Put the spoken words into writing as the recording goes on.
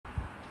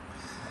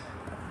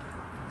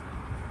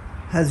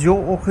Has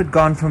your orchid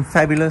gone from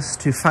fabulous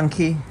to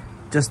funky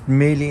just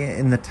merely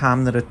in the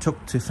time that it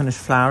took to finish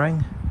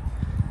flowering?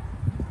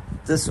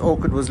 This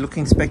orchid was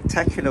looking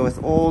spectacular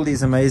with all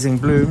these amazing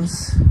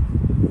blooms,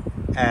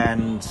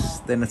 and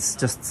then it's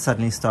just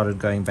suddenly started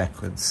going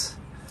backwards.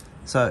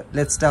 So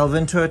let's delve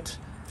into it,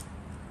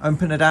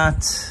 open it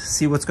out,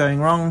 see what's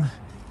going wrong,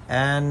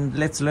 and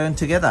let's learn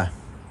together.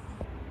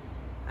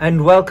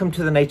 And welcome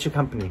to the Nature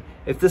Company.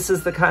 If this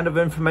is the kind of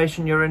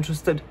information you're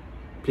interested,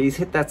 please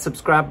hit that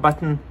subscribe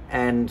button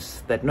and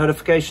that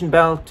notification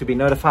bell to be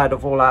notified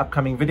of all our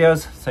upcoming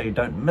videos so you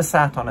don't miss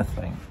out on a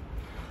thing.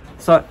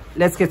 So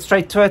let's get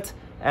straight to it,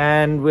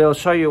 and we'll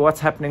show you what's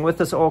happening with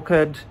this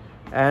orchid,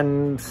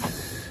 and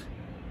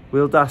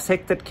we'll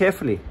dissect it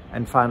carefully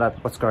and find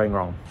out what's going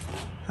wrong.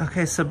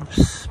 Okay, so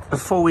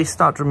before we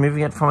start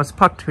removing it from its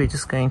pot, we're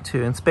just going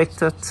to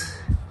inspect it.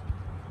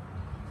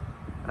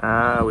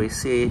 We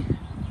see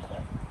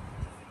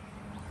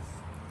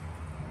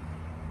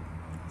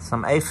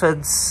some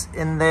aphids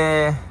in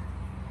there,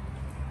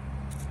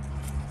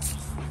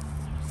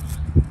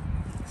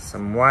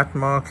 some white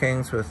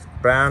markings with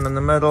brown in the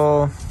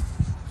middle,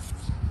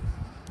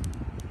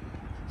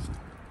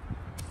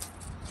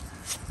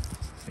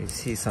 we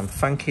see some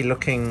funky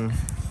looking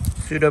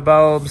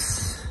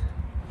pseudobulbs,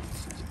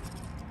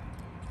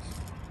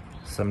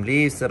 some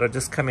leaves that are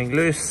just coming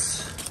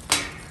loose,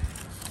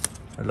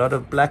 a lot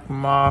of black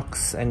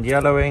marks and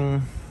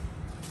yellowing,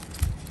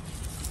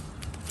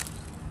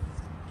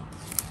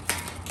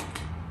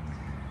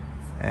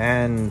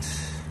 and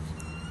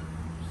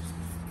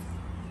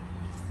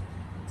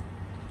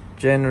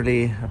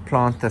generally a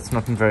plant that's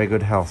not in very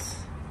good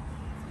health.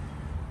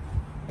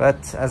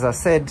 But as I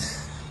said,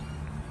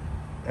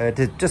 it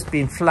had just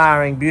been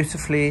flowering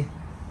beautifully,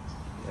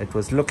 it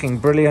was looking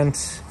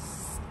brilliant,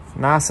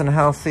 nice and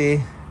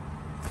healthy,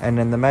 and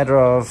in the matter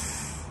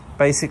of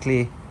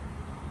basically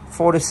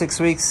 4 to 6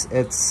 weeks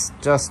it's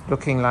just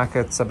looking like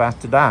it's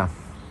about to die.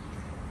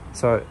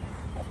 So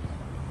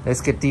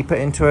let's get deeper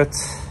into it.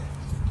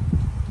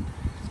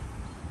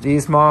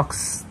 These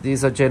marks,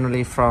 these are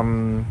generally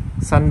from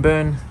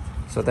sunburn,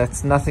 so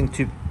that's nothing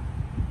to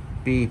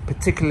be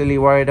particularly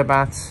worried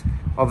about.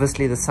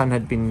 Obviously the sun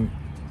had been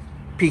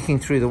peeking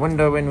through the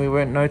window when we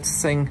weren't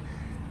noticing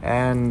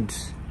and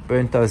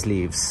burnt those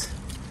leaves.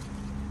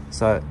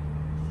 So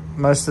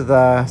most of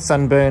the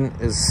sunburn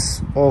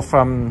is all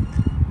from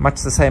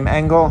much the same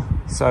angle,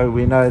 so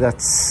we know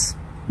that's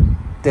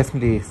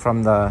definitely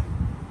from the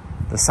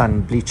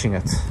sun bleaching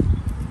it.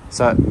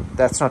 So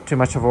that's not too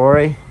much of a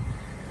worry.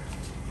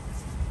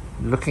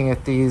 Looking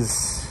at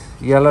these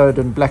yellowed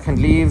and blackened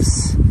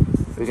leaves,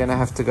 we're going to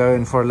have to go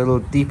in for a little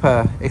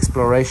deeper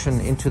exploration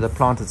into the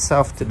plant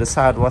itself to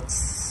decide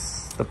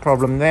what's the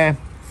problem there.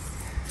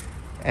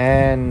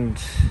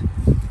 And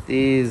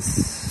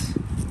these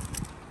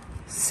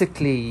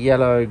sickly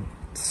yellow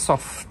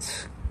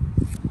soft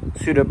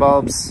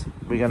pseudobulbs,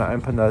 we're going to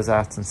open those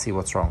out and see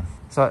what's wrong.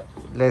 So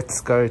let's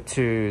go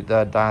to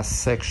the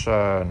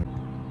dissection.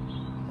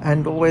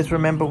 And always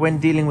remember, when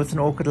dealing with an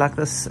orchid like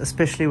this,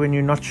 especially when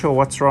you're not sure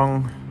what's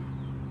wrong,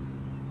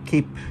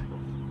 keep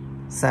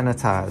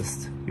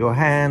sanitized your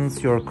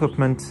hands, your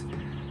equipment,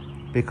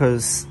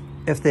 because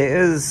if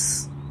there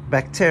is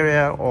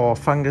bacteria or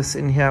fungus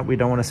in here, we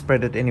don't want to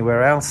spread it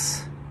anywhere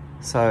else.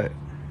 So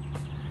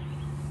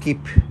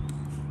keep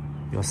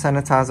your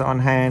sanitizer on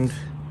hand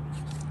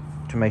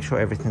to make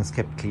sure everything's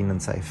kept clean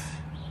and safe.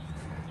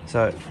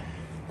 So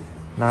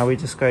now we're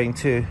just going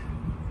to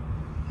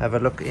have a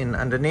look in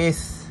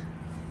underneath.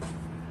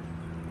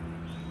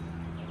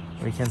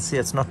 We can see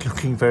it's not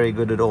looking very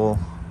good at all.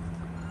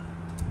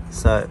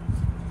 So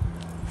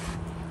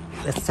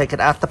let's take it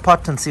out the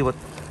pot and see what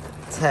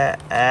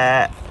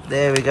there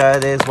we go.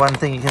 There's one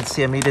thing you can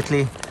see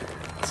immediately.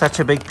 Such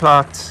a big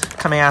plant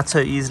coming out so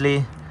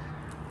easily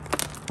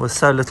with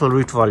so little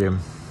root volume.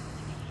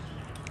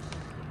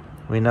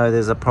 We know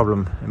there's a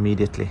problem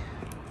immediately.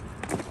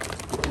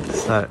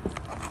 So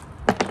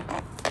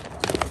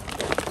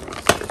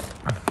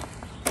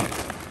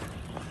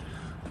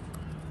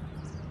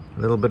a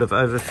little bit of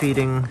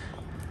overfeeding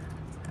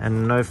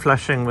and no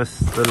flushing with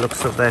the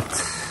looks of that.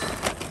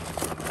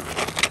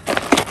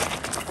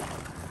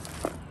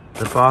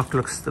 The bark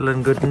looks still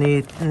in good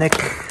nick,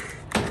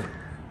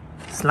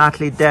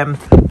 slightly damp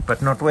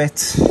but not wet.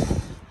 So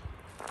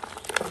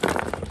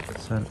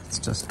let's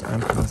just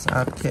open this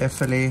out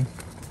carefully.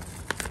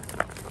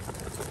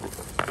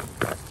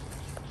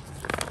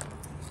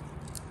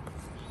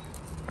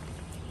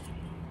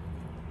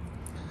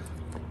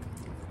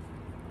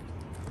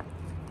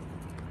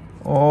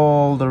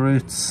 All the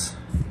roots,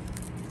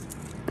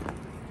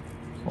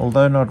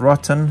 although not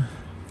rotten,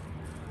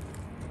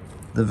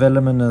 the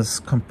velamen is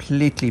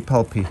completely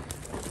pulpy,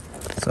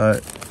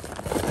 so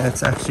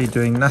that's actually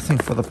doing nothing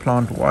for the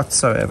plant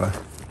whatsoever.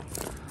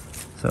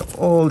 So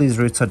all these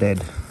roots are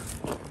dead.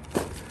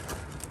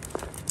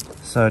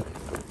 So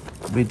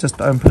we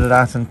just open it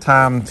out in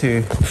time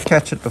to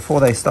catch it before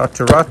they start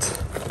to rot.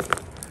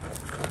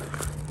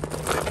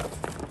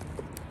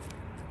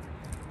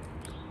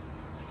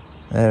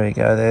 There we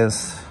go,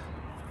 there's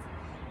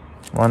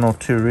One or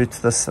two roots,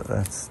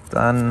 that's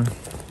done.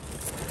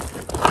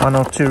 One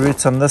or two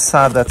roots on this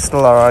side that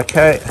still are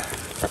okay,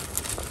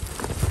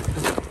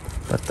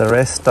 but the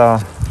rest are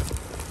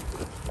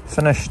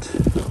finished.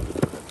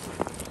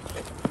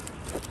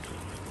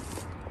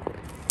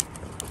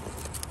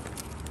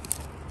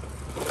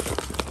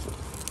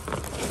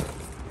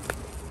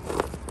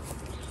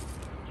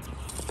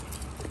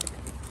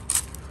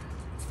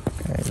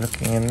 Okay,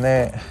 looking in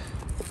there.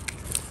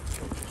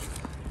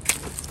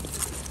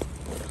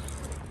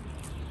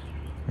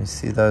 You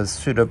see those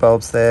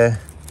pseudobulbs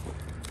there.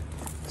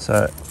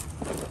 So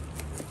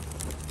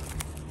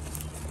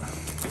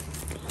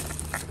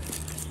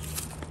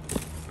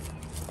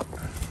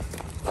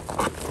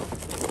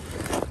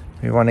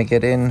we want to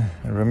get in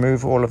and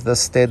remove all of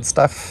this dead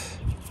stuff.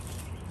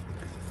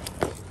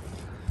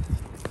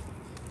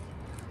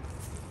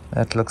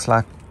 That looks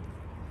like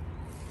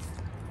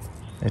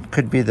it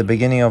could be the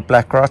beginning of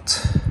black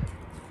rot.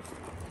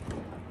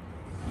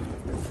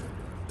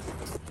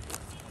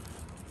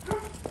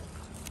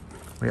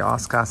 We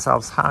ask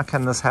ourselves, how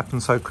can this happen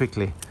so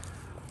quickly?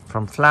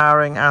 From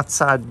flowering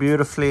outside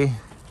beautifully,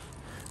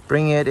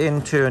 bringing it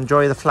in to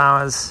enjoy the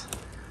flowers,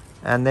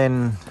 and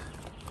then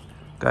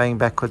going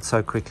backwards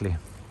so quickly.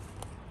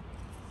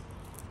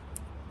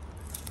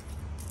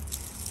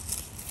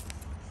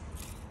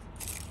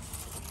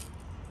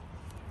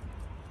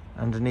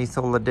 Underneath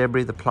all the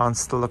debris, the plant's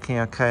still looking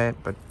okay,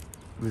 but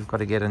we've got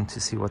to get in to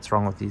see what's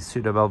wrong with these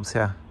pseudobulbs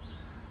here.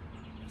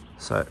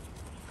 So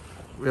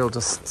we'll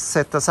just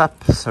set this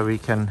up so we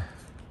can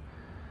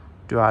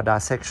do our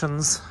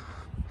dissections.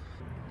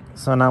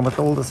 So now with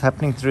all this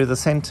happening through the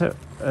center,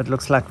 it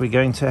looks like we're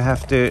going to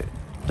have to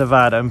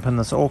divide open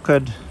this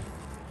orchid.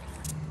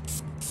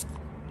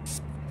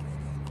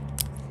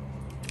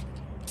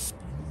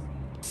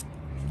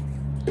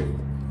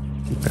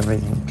 Keep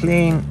everything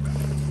clean.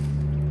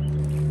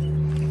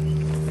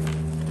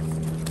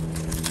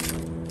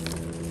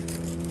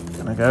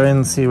 Gonna go in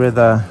and see where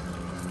the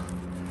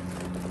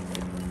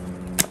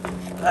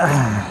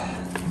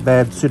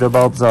bad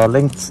pseudobulbs are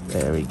linked.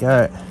 There we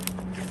go.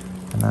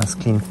 A nice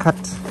clean cut.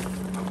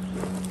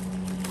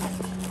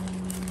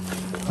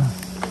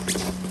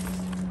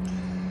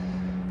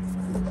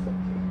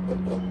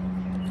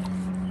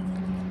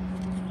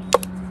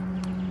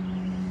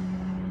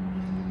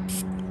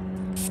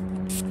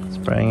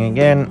 Spraying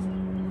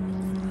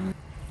again.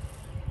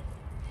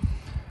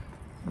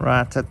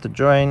 Right at the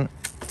join.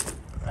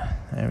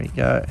 There we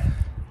go.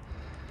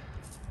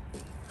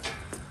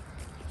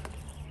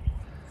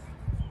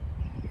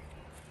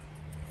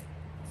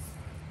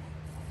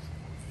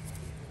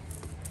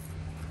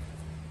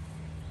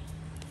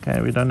 Okay,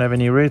 we don't have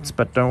any roots,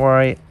 but don't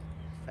worry.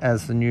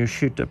 As the new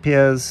shoot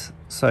appears,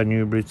 so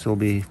new roots will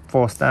be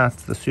forced out.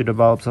 The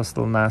pseudobulbs are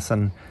still nice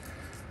and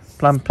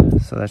plump,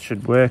 so that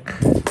should work.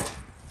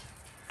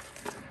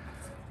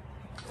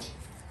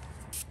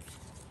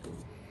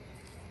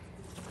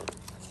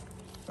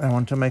 I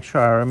want to make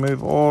sure I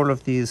remove all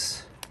of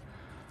these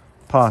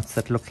parts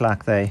that look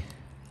like they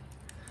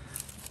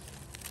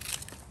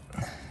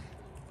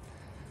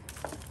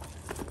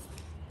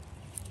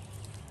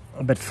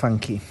a bit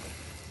funky.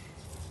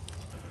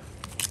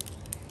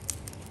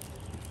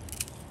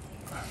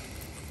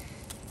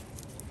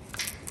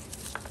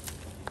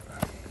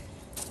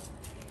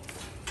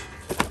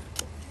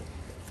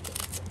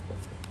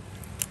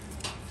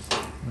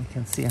 We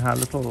can see how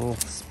little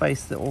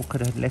space the orchid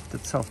had left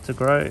itself to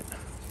grow.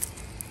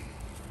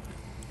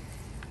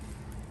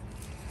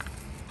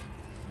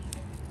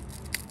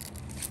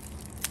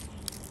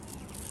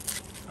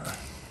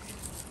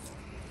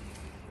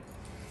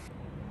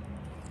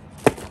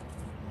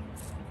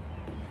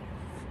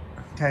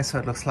 Okay, so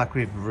it looks like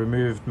we've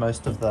removed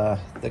most of the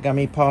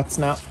gummy parts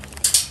now.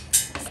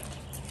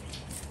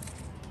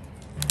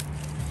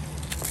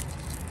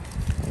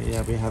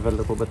 Yeah, we have a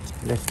little bit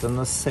left in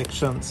this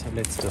section, so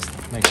let's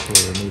just make sure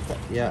we remove that.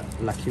 Yeah,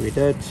 lucky we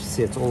did.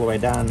 See, it's all the way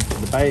down to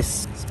the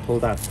base. It's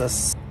pulled out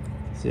this.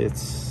 See,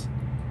 it's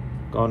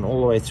gone all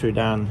the way through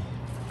down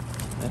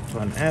that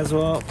one as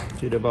well.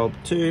 Pseudobulb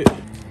 2.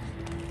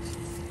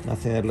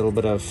 Nothing, a little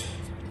bit of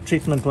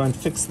treatment won't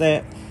fix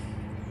there.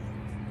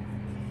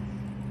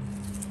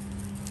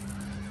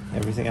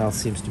 Everything else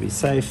seems to be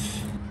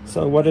safe.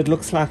 So what it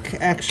looks like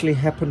actually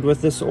happened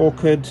with this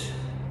orchid,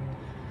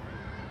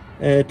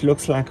 it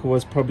looks like it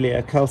was probably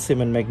a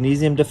calcium and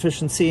magnesium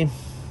deficiency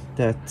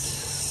that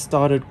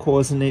started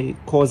causing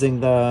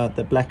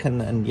the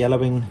blacken and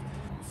yellowing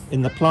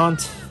in the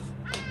plant.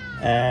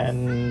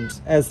 And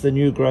as the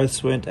new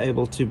growths weren't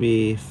able to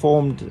be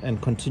formed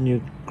and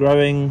continue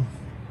growing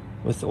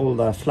with all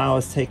the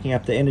flowers taking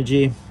up the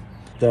energy,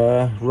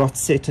 the rot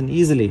set in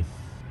easily.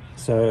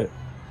 So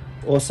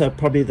also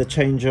probably the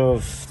change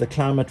of the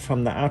climate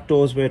from the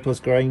outdoors where it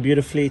was growing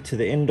beautifully to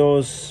the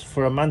indoors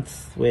for a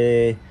month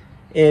where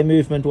air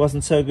movement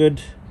wasn't so good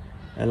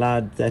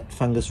allowed that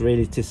fungus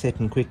really to set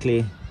in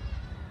quickly.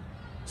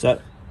 So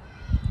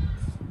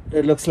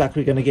it looks like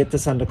we're going to get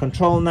this under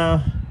control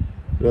now.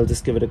 We'll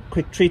just give it a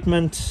quick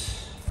treatment.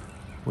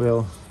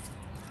 We'll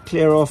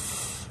clear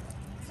off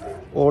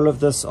all of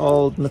this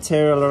old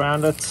material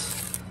around it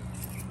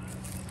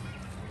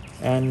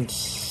and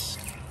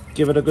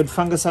give it a good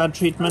fungicide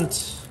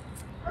treatment.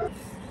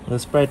 We'll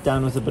spray it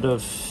down with a bit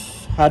of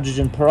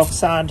hydrogen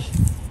peroxide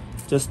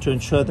just to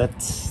ensure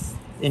that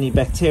any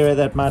bacteria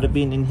that might have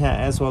been in here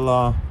as well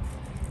are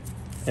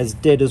as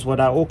dead as what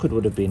our orchid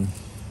would have been.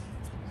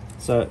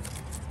 So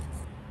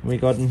we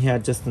got in here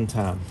just in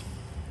time.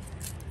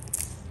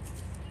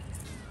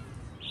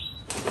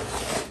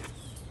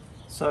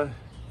 So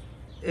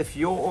if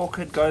your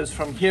orchid goes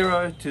from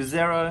hero to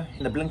zero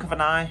in the blink of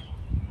an eye,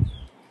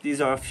 these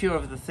are a few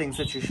of the things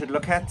that you should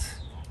look at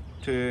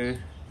to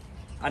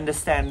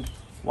understand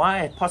why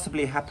it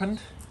possibly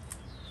happened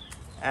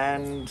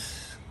and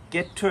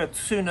get to it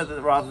sooner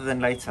rather than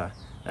later.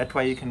 That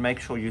way you can make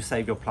sure you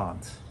save your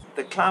plant.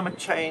 The climate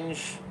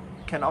change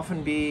can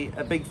often be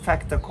a big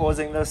factor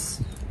causing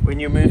this when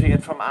you're moving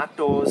it from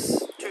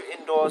outdoors to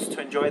indoors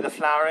to enjoy the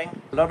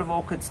flowering. A lot of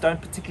orchids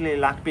don't particularly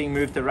like being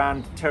moved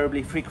around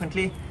terribly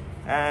frequently,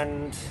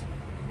 and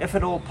if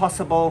at all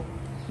possible,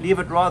 leave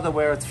it rather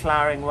where it's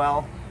flowering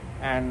well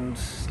and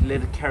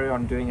let it carry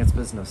on doing its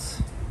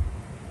business.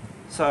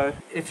 So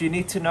if you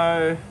need to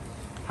know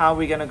how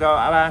we're going to go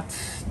about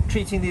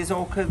treating these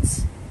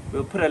orchids,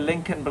 we'll put a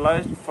link in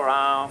below for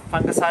our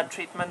fungicide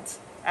treatment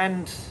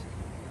and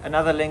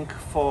another link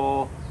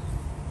for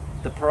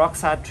the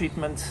peroxide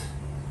treatment,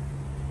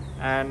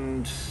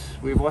 and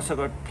we've also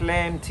got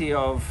plenty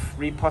of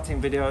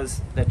repotting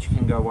videos that you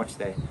can go watch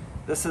there.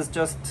 This is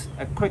just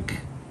a quick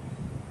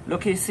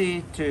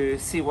looky-see to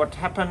see what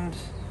happened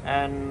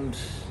and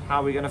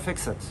how we're going to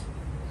fix it.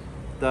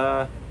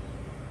 The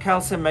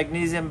calcium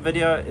magnesium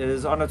video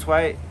is on its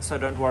way, so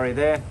don't worry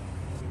there.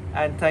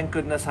 And thank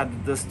goodness I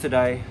did this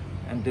today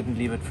and didn't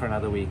leave it for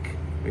another week.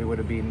 We would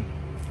have been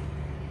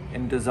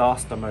in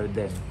disaster mode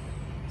then.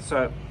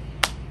 So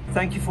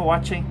thank you for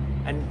watching,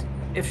 and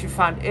if you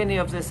find any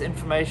of this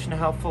information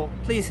helpful,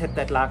 please hit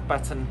that like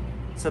button,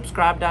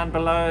 subscribe down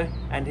below,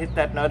 and hit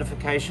that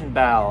notification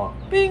bell,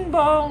 bing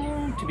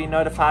bong, to be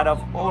notified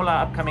of all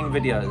our upcoming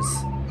videos.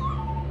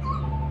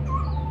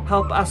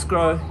 Help us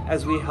grow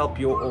as we help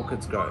your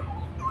orchids grow.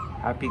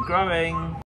 Happy growing!